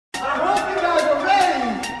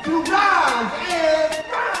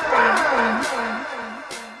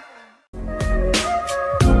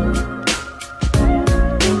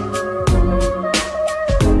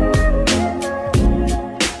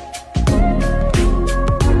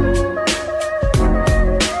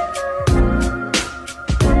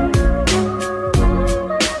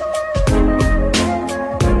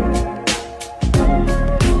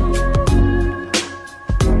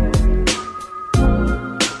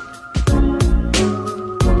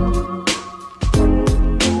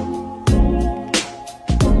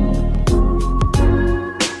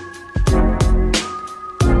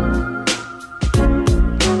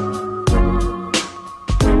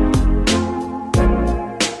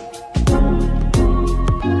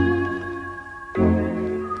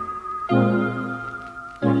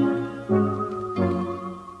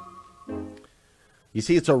You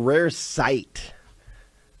see, it's a rare sight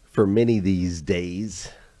for many these days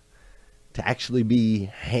to actually be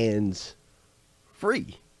hands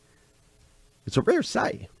free. It's a rare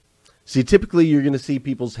sight. See, typically you're going to see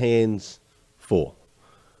people's hands full.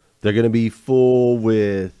 They're going to be full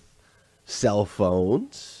with cell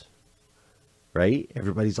phones, right?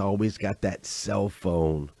 Everybody's always got that cell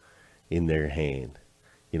phone in their hand.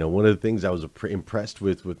 You know, one of the things I was impressed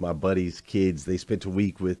with my buddy's kids, they spent a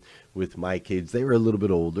week with my kids. They were a little bit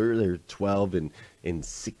older. They're 12 and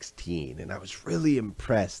 16. And I was really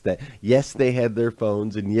impressed that, yes, they had their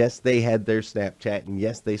phones, and yes, they had their Snapchat, and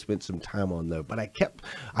yes, they spent some time on there. But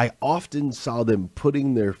I often saw them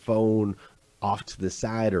putting their phone off to the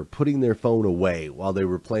side or putting their phone away while they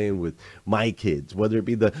were playing with my kids, whether it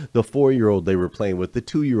be the 4-year-old they were playing with, the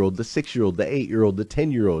 2-year-old, the 6-year-old, the 8-year-old, the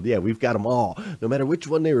 10-year-old. Yeah, we've got them all. No matter which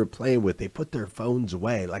one they were playing with, they put their phones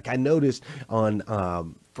away. Like I noticed on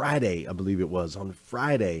Friday, I believe it was, on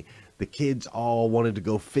Friday, the kids all wanted to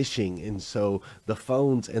go fishing, and so the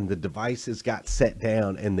phones and the devices got set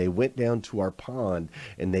down, and they went down to our pond,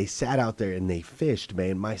 and they sat out there, and they fished,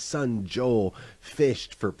 man. My son Joel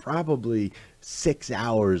fished for probably 6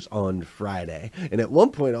 hours on Friday, and at one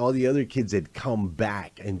point, all the other kids had come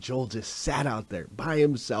back, and Joel just sat out there by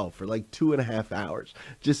himself for like 2.5 hours,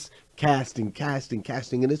 just casting,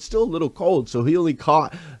 and it's still a little cold, so he only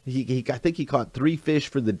caught, I think he caught 3 fish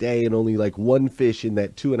for the day and only like 1 fish in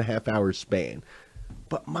that 2.5 hour span.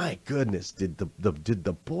 But my goodness, did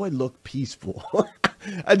the boy look peaceful?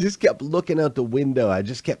 I just kept looking out the window. I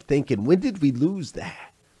just kept thinking, when did we lose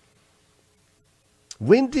that?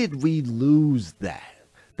 When did we lose that?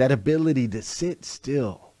 That ability to sit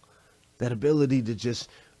still, that ability to just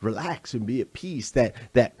relax and be at peace,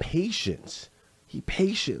 that patience. He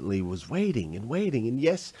patiently was waiting and waiting. And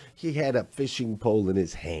yes, he had a fishing pole in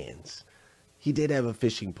his hands. He did have a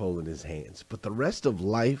fishing pole in his hands. But the rest of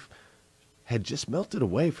life had just melted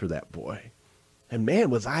away for that boy. And man,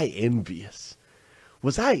 was I envious.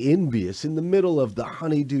 Was I envious in the middle of the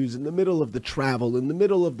honeydews, in the middle of the travel, in the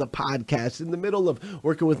middle of the podcast, in the middle of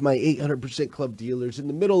working with my 800% Club dealers, in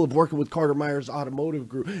the middle of working with Carter Myers Automotive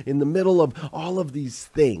Group, in the middle of all of these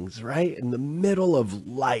things, right? In the middle of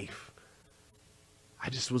life. I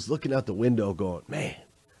just was looking out the window going, man,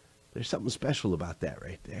 there's something special about that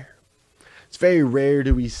right there. It's very rare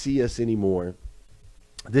do we see us anymore.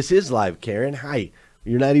 This is live, Karen. Hi.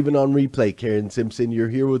 You're not even on replay, Karen Simpson. You're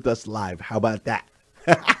here with us live. How about that?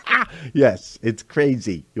 Yes, it's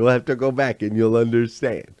crazy. You'll have to go back and you'll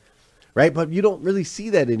understand. Right? But you don't really see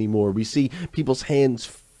that anymore. We see people's hands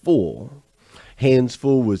full. Hands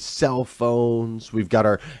full with cell phones. We've got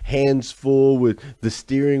our hands full with the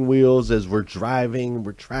steering wheels as we're driving,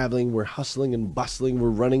 we're traveling, we're hustling and bustling, we're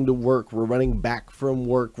running to work, we're running back from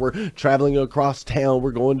work, we're traveling across town, we're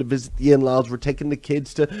going to visit the in-laws, we're taking the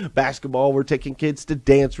kids to basketball, we're taking kids to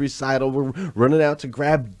dance recital, we're running out to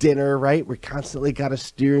grab dinner, right? We're constantly got a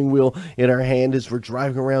steering wheel in our hand as we're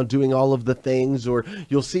driving around doing all of the things. Or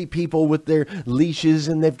you'll see people with their leashes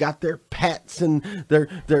and they've got their pets and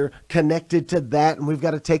they're connected to that, and we've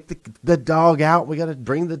got to take the dog out, we got to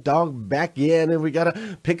bring the dog back in, and we got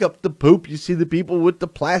to pick up the poop. You see the people with the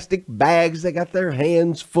plastic bags, they got their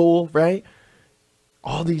hands full, right?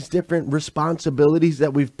 All these different responsibilities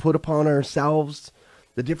that we've put upon ourselves,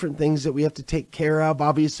 the different things that we have to take care of.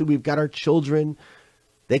 Obviously, we've got our children.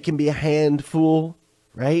 They can be a handful,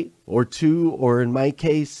 right? Or 2, or in my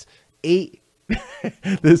case, 8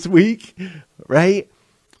 this week, right?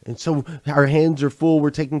 And so our hands are full. We're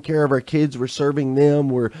taking care of our kids. We're serving them.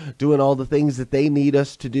 We're doing all the things that they need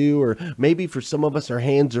us to do. Or maybe for some of us, our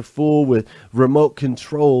hands are full with remote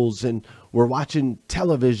controls, and we're watching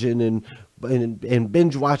television and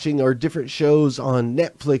binge watching our different shows on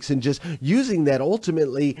Netflix, and just using that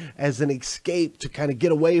ultimately as an escape to kind of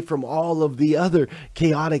get away from all of the other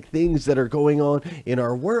chaotic things that are going on in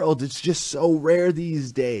our world. It's just so rare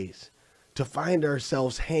these days to find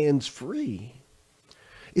ourselves hands free.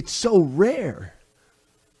 It's so rare.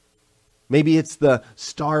 Maybe it's the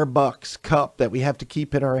Starbucks cup that we have to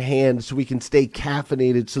keep in our hand so we can stay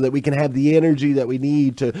caffeinated, so that we can have the energy that we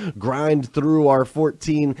need to grind through our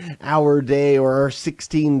 14-hour day or our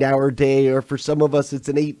 16-hour day. Or for some of us, it's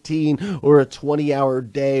an 18 or a 20-hour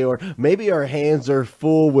day. Or maybe our hands are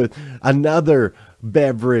full with another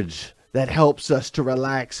beverage that helps us to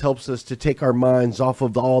relax, helps us to take our minds off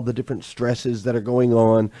of all the different stresses that are going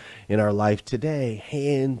on in our life today.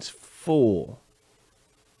 Hands full.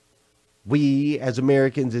 We, as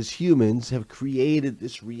Americans, as humans, have created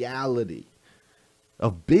this reality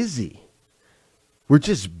of busy. We're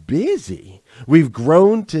just busy. We've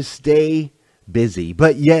grown to stay busy,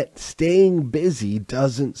 but yet staying busy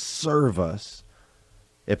doesn't serve us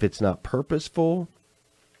if it's not purposeful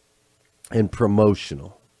and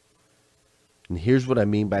promotional. And here's what I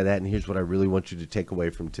mean by that, and here's what I really want you to take away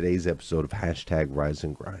from today's episode of Rise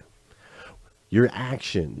and Grind. Your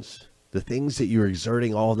actions, the things that you're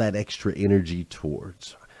exerting all that extra energy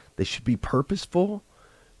towards, they should be purposeful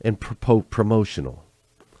and promotional.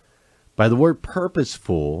 By the word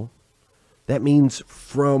purposeful, that means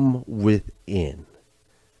from within.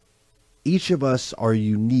 Each of us are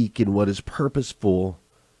unique in what is purposeful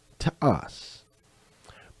to us.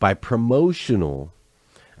 By promotional,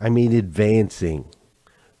 I mean advancing,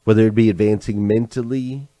 whether it be advancing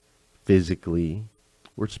mentally, physically,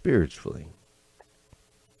 or spiritually.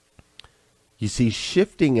 You see,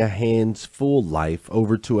 shifting a hands-full life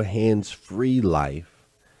over to a hands-free life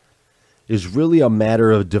is really a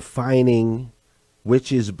matter of defining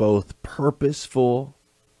which is both purposeful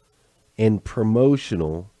and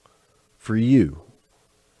promotional for you,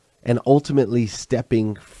 and ultimately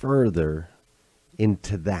stepping further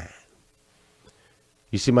into that.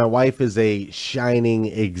 You see, my wife is a shining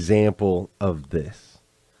example of this.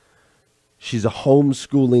 She's a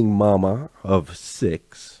homeschooling mama of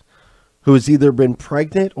 6 who has either been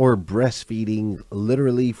pregnant or breastfeeding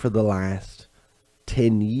literally for the last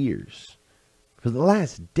 10 years, for the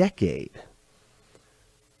last decade.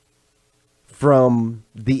 From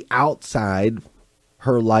the outside,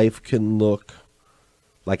 her life can look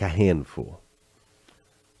like a handful.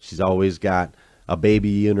 She's always got a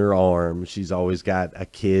baby in her arms. She's always got a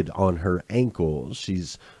kid on her ankles.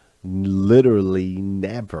 She's literally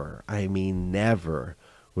never, I mean never,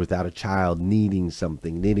 without a child needing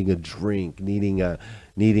something, needing a drink,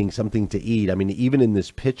 needing something to eat. I mean, even in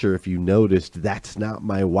this picture, if you noticed, that's not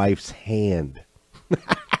my wife's hand.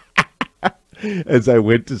 As I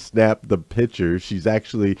went to snap the picture, she's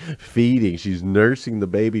actually feeding. She's nursing the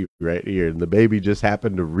baby right here. And the baby just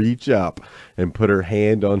happened to reach up and put her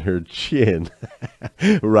hand on her chin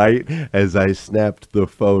right as I snapped the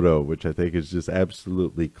photo, which I think is just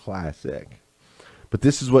absolutely classic. But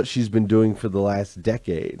this is what she's been doing for the last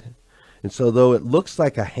decade. And so though it looks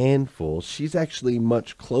like a handful, she's actually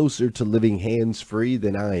much closer to living hands-free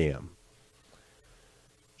than I am.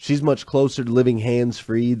 She's much closer to living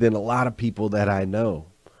hands-free than a lot of people that I know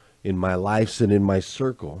in my life and in my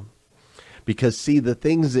circle. Because see, the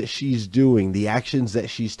things that she's doing, the actions that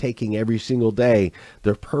she's taking every single day,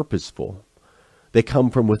 they're purposeful. They come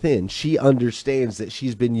from within. She understands that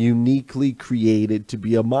she's been uniquely created to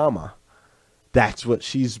be a mama. That's what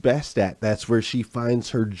she's best at. That's where she finds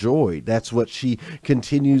her joy. That's what she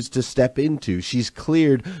continues to step into. She's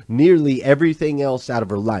cleared nearly everything else out of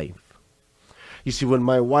her life. You see, when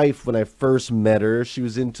I first met her, she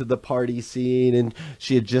was into the party scene and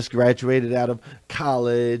she had just graduated out of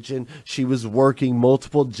college and she was working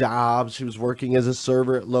multiple jobs. She was working as a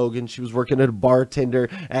server at Logan. She was working as a bartender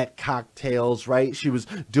at Cocktails, right? She was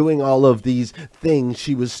doing all of these things.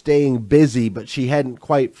 She was staying busy, but she hadn't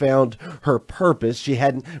quite found her purpose. She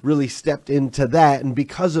hadn't really stepped into that. And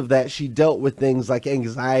because of that, she dealt with things like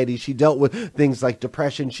anxiety. She dealt with things like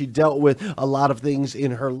depression. She dealt with a lot of things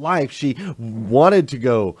in her life. She wanted to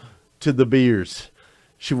go to the beers.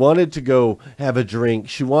 She wanted to go have a drink.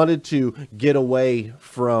 She wanted to get away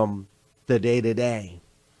from the day-to-day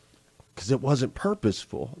because it wasn't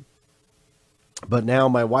purposeful. But now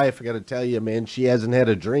my wife, I got to tell you, man, she hasn't had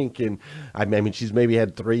a drink. And I mean, she's maybe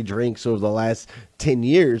had 3 drinks over the last 10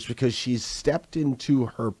 years because she's stepped into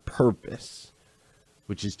her purpose,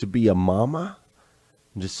 which is to be a mama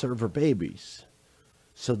and to serve her babies.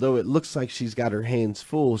 So though it looks like she's got her hands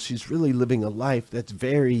full, she's really living a life that's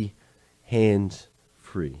very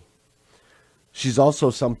hands-free. She's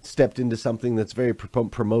also stepped into something that's very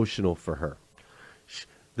promotional for her.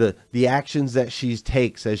 The actions that she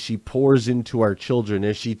takes as she pours into our children,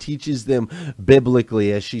 as she teaches them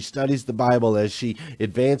biblically, as she studies the Bible, as she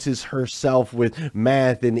advances herself with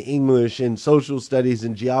math and English and social studies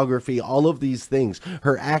and geography, all of these things,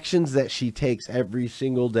 her actions that she takes every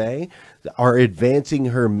single day are advancing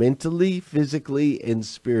her mentally, physically, and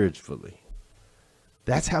spiritually.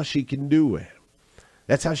 That's how she can do it.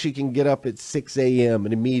 That's how she can get up at 6 a.m.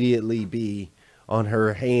 and immediately be on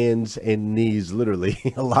her hands and knees, literally,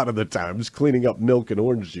 a lot of the times, cleaning up milk and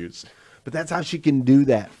orange juice. But that's how she can do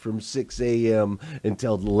that from 6 a.m.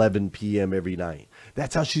 until 11 p.m. every night.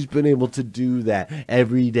 That's how she's been able to do that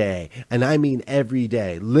every day. And I mean every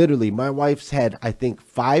day. Literally, my wife's had, I think,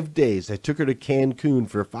 5 days. I took her to Cancun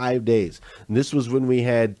for 5 days. And this was when we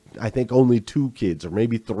had, I think, only 2 kids or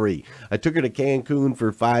maybe 3. I took her to Cancun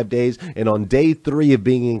for 5 days. And on day 3 of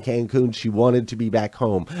being in Cancun, she wanted to be back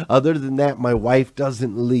home. Other than that, my wife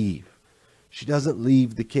doesn't leave. She doesn't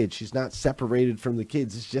leave the kids. She's not separated from the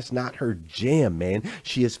kids. It's just not her jam, man.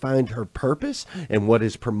 She has found her purpose and what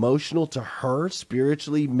is promotional to her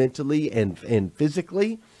spiritually, mentally, and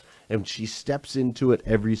physically. And she steps into it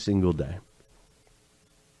every single day.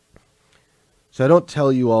 So I don't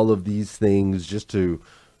tell you all of these things just to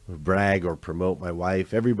brag or promote my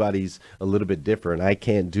wife. Everybody's a little bit different. I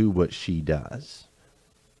can't do what she does.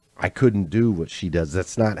 I couldn't do what she does.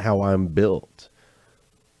 That's not how I'm built.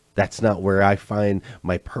 That's not where I find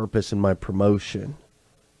my purpose and my promotion.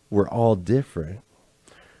 We're all different.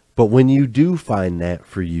 But when you do find that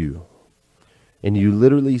for you, and you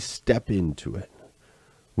literally step into it,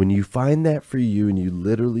 when you find that for you and you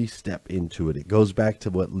literally step into it, it goes back to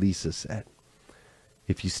what Lisa said.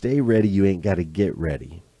 If you stay ready, you ain't got to get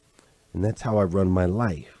ready. And that's how I run my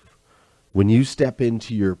life. When you step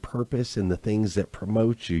into your purpose and the things that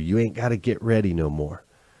promote you, you ain't got to get ready no more.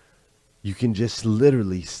 You can just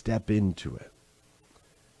literally step into it.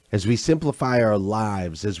 As we simplify our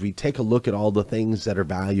lives, as we take a look at all the things that are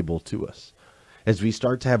valuable to us, as we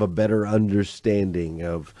start to have a better understanding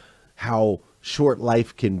of how short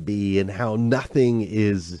life can be and how nothing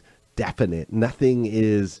is definite, nothing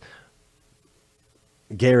is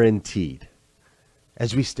guaranteed.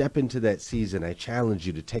 As we step into that season, I challenge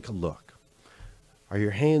you to take a look. Are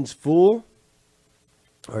your hands full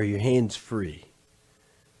or are your hands free?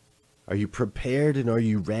 Are you prepared and are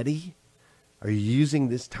you ready? Are you using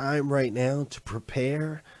this time right now to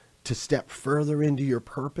prepare to step further into your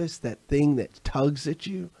purpose, that thing that tugs at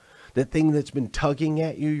you, that thing that's been tugging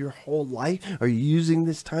at you your whole life? Are you using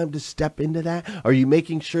this time to step into that? Are you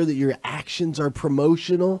making sure that your actions are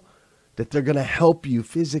promotional, that they're going to help you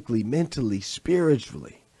physically, mentally,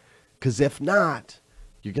 spiritually? Because if not,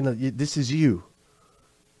 this is you.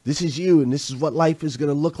 This is you, and this is what life is going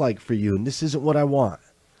to look like for you, and this isn't what I want.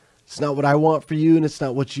 It's not what I want for you, and it's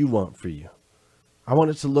not what you want for you. I want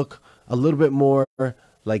it to look a little bit more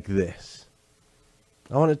like this.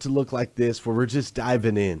 I want it to look like this, where we're just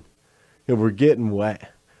diving in, and we're getting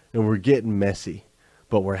wet, and we're getting messy,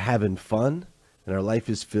 but we're having fun, and our life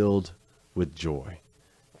is filled with joy.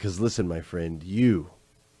 Because listen, my friend, you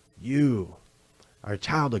are a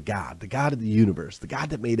child of God, the God of the universe, the God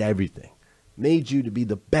that made everything. Made you to be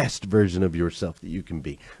the best version of yourself that you can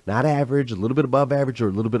be. Not average, a little bit above average, or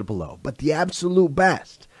a little bit below, but the absolute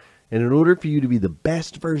best. And in order for you to be the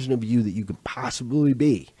best version of you that you can possibly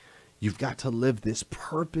be, you've got to live this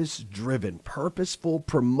purpose-driven, purposeful,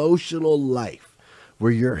 promotional life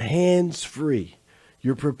where you're hands-free,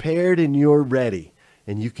 you're prepared and you're ready,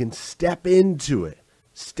 and you can step into it.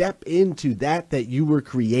 Step into that you were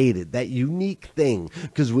created, that unique thing.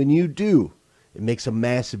 Because when you do, it makes a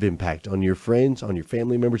massive impact on your friends, on your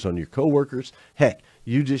family members, on your coworkers. Heck,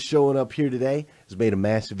 you just showing up here today has made a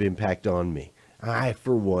massive impact on me. I,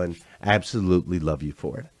 for one, absolutely love you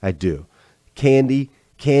for it. I do. Candy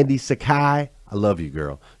Sakai, I love you,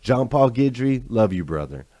 girl. John Paul Guidry, love you,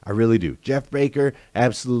 brother. I really do. Jeff Baker,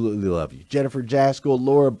 absolutely love you. Jennifer Jaskell,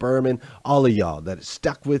 Laura Berman, all of y'all that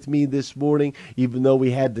stuck with me this morning, even though we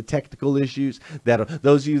had the technical issues.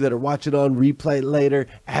 Those of you that are watching on replay later,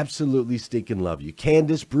 absolutely stinking love you.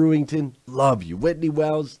 Candace Brewington, love you. Whitney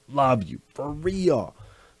Wells, love you. For real.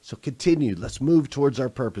 So continue. Let's move towards our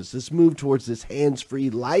purpose. Let's move towards this hands-free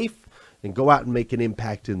life and go out and make an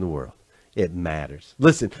impact in the world. It matters.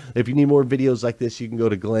 Listen, if you need more videos like this, you can go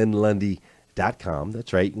to GlennLundy.com.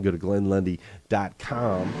 That's right. You can go to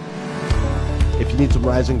GlennLundy.com. If you need some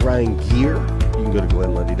Rise and Grind gear, you can go to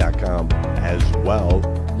GlennLundy.com as well.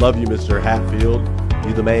 Love you, Mr. Hatfield.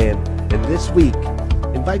 You the man. And this week,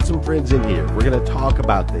 invite some friends in here. We're going to talk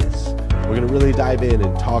about this. We're going to really dive in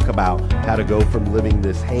and talk about how to go from living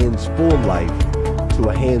this hands-full life to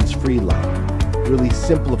a hands-free life. Really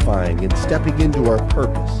simplifying and stepping into our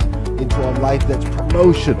purpose, into a life that's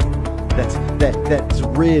promotional, that's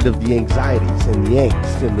rid of the anxieties and the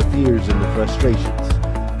angst and the fears and the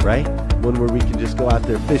frustrations, right? One where we can just go out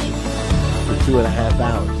there fishing for 2.5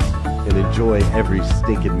 hours and enjoy every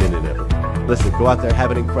stinking minute of it. Listen, go out there,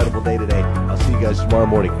 have an incredible day today. I'll see you guys tomorrow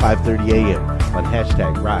morning, 5:30 a.m. on #Rise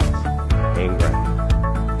and Grind.